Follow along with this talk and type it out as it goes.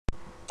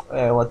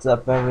Hey, what's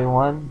up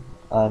everyone?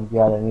 I've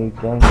got a new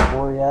game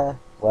for ya.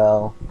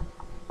 Well,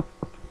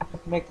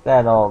 make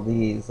that all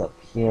these up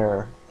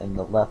here in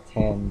the left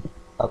hand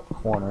up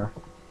corner.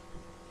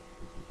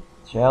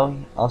 Shall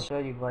we? I'll show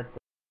you what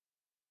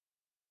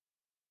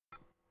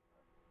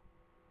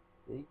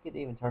you could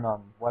even turn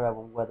on whatever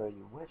weather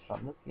you wish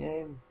on this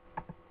game.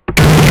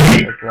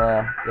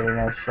 Like, get a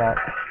nice shot.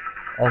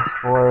 As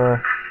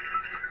for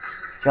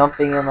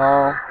jumping and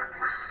all,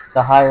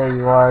 the higher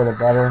you are, the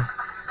better.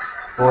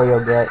 Before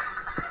you'll get.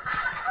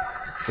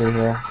 See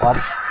here, watch.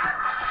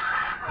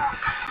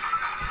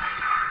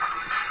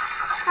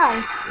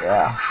 Hi.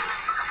 Yeah.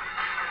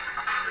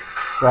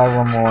 Try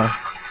one more.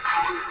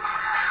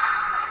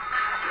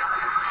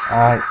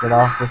 Alright, get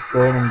off the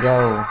screen and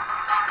go.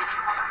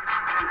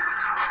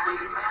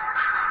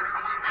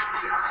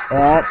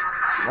 And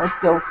let's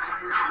go.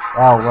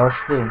 Wow, works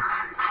too.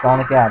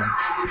 Sonic Adam.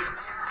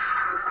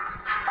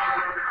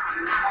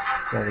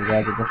 So we got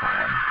a different one.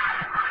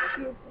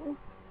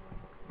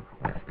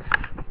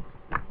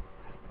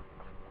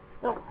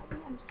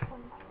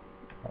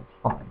 That's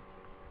fine.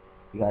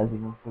 You guys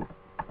can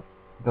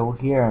go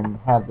here and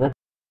have this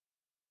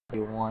if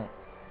you want.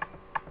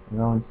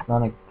 Your own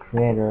Sonic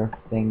creator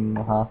thing,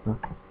 Hopper.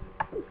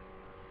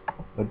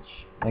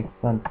 Which makes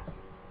sense.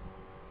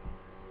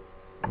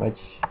 Which...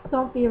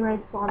 Don't be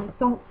Red Sonic.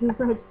 Don't do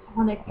Red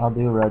Sonic. I'll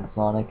do Red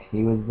Sonic.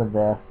 He was the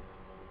best.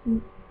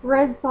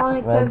 Red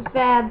Sonic does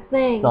bad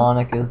things.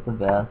 Sonic is the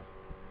best.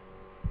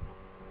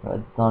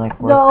 Red Sonic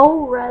works.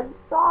 No, Red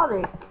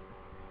Sonic.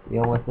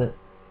 Deal with it.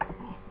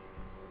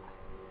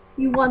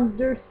 You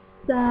understand?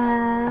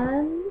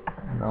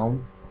 No.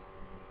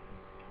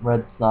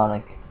 Red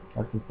Sonic.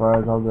 That's as far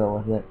as I'll go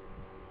with it.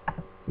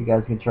 You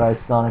guys can try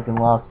Sonic and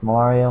Lost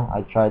Mario.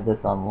 I tried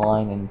this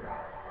online and,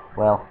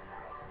 well,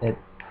 it's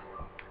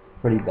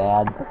pretty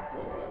bad.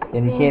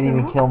 And you can't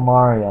even kill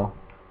Mario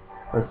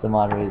for some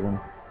odd reason.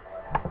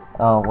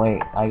 Oh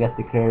wait, I guess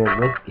the creator of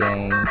this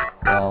game,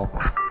 so...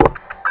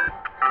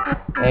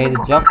 Hey,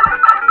 the jump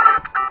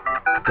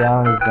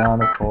down is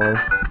down, of course.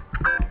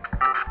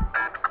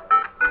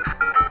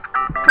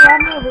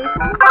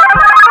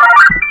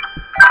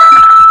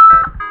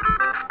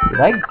 Did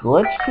I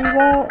glitch through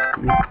that?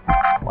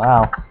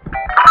 Wow.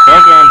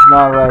 Program's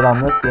not right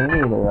on this game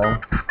either, though.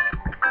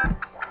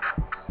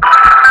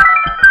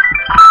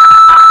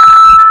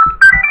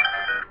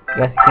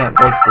 Guess you can't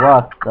break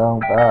blocks, though,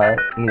 but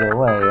either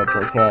way, it's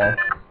okay.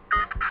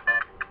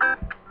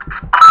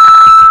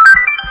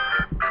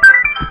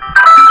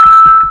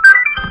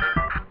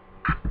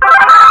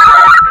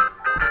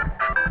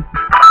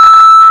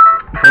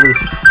 Pretty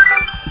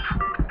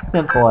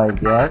simple, I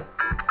guess.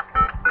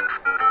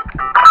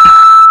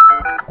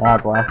 Ah,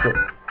 blast it.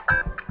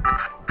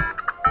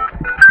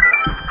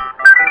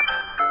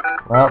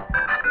 Well,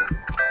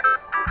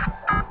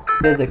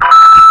 physics.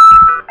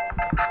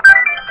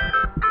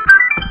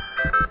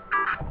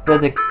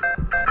 Physics.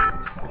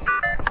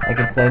 I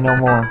can say no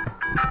more.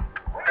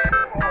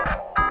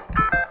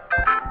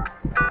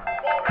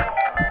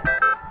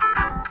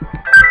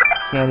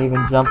 Can't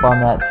even jump on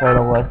that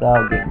turtle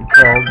without getting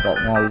killed, but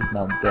now he's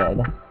not dead.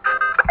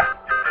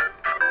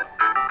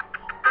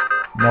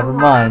 Never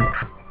mind.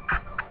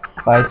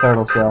 Buy a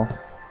turtle shell.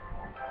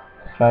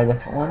 Try a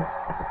different one.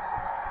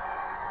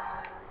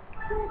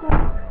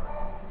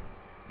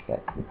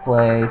 Got to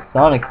play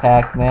Sonic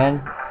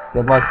Pac-Man.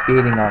 Good luck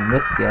beating on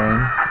this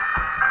game.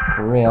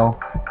 For real.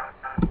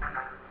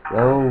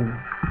 Go,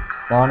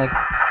 Sonic.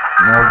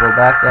 No, go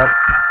back up.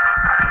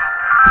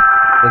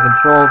 The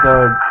controls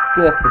are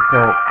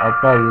difficult, I'll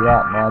tell you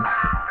that much.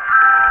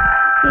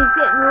 He's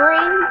getting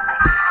ring.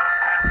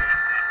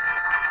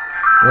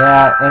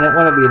 Yeah, and it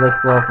wouldn't be this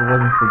slow if it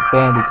wasn't for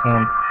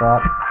Bandicam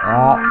crap. I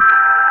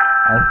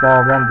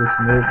saw them just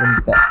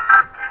moving back.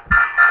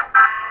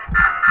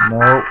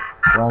 Nope.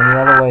 Run the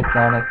other way,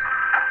 Sonic.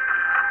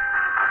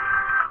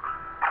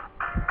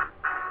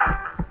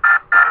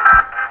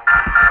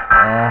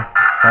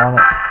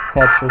 Sonic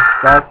Tetris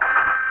sucks.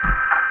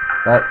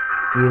 But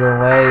either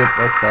way, it's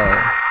okay.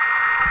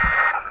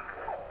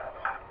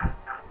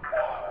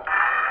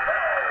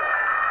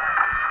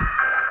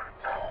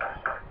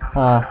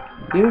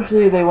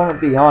 Usually they wouldn't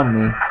be on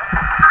me.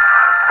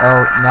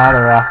 Oh, now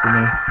they're after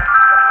me.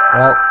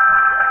 Well,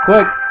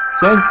 quick,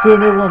 change to a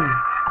new one.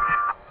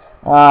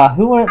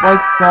 Who wouldn't like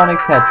Sonic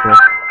Tetris?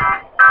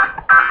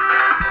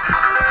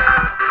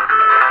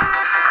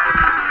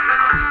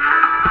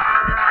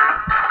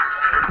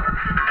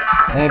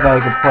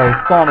 Anybody can play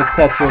Sonic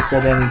Tetris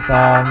at any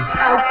time.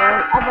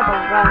 Okay, I gotta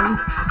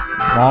run.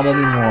 Not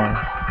anymore.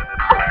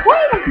 I'm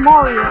playing as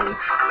Mario.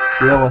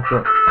 Deal with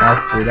it. I'll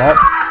screw it up.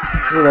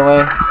 Either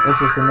way, it's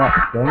just a nut.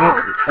 Dang it.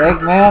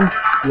 Eggman?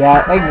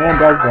 Yeah, Eggman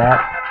does that.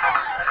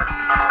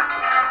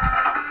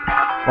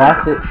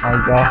 Blast it. There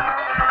you go.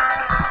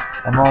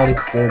 I'm already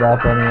screwed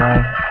up anyway.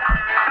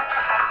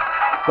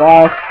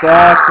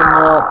 Stack them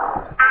up.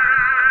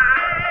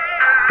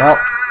 Well.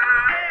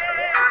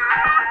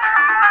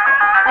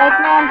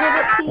 Eggman did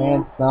it to you.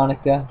 And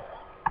Sonica.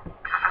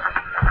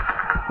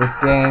 This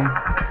game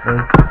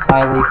is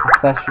highly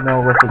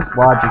professional with its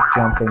logic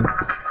jumping.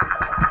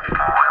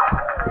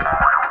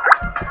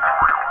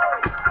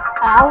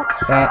 Ouch.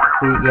 Can't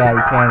see, yeah,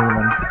 you can't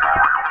even.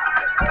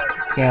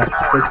 Can't.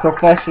 It's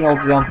professional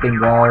jumping,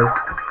 guys.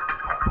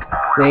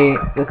 See,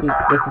 this is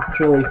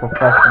truly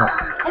professional.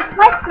 It's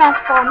my smash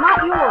ball,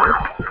 not yours.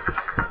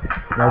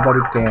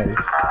 Nobody cares.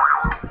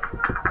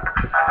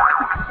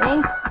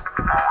 Thanks.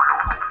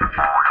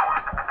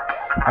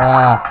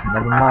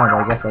 Never mind,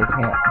 I guess I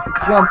can't.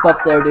 Jump up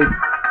there, dude.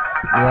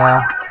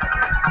 Yeah.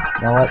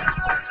 You know what?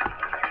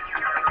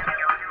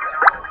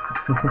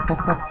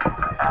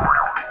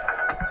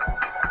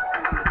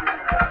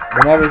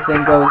 When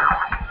everything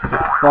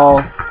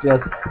falls,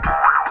 just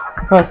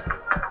press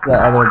the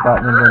other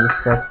button and then just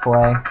press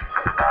play.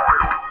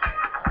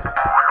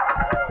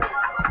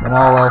 When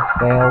all else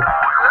fails,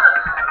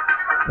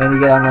 then you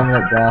get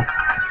unlimited death.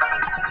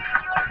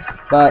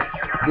 But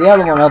the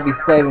other one I'll be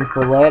saving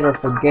for later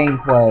for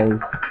gameplays.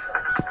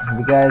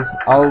 You guys,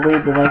 I'll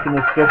leave the link in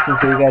the description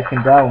so you guys can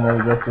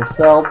download this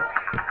yourselves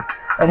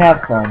and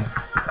have fun.